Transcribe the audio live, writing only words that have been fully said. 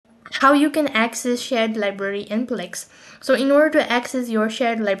how you can access shared library in Plex. So in order to access your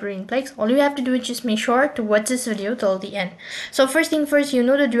shared library in Plex, all you have to do is just make sure to watch this video till the end. So first thing first, you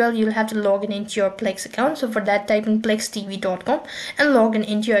know the drill, you'll have to log in into your Plex account. So for that, type in plextv.com and log in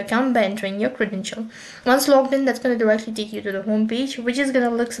into your account by entering your credential. Once logged in, that's going to directly take you to the home page, which is going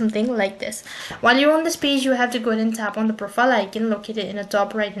to look something like this. While you're on this page, you have to go ahead and tap on the profile icon located in the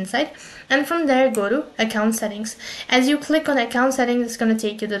top right hand side, and from there go to account settings. As you click on account settings, it's going to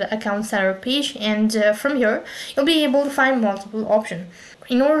take you to the account center page, and from here you'll be able to find multiple options.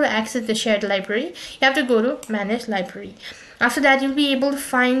 In order to access the shared library, you have to go to manage library. After that, you'll be able to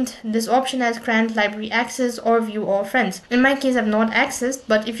find this option as grant library access or view all friends. In my case, I've not accessed,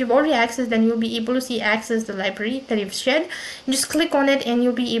 but if you've already accessed, then you'll be able to see access the library that you've shared. You just click on it and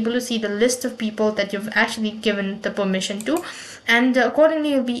you'll be able to see the list of people that you've actually given the permission to, and accordingly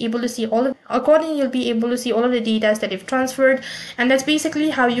you'll be able to see all of the data that you've transferred. And that's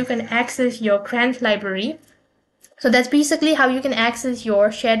basically how you can access your grant library. So that's basically how you can access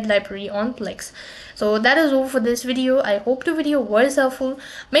your shared library on Plex. So that is all for this video. I hope the video was helpful.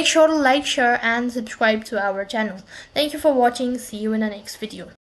 Make sure to like, share and subscribe to our channel. Thank you for watching. See you in the next video.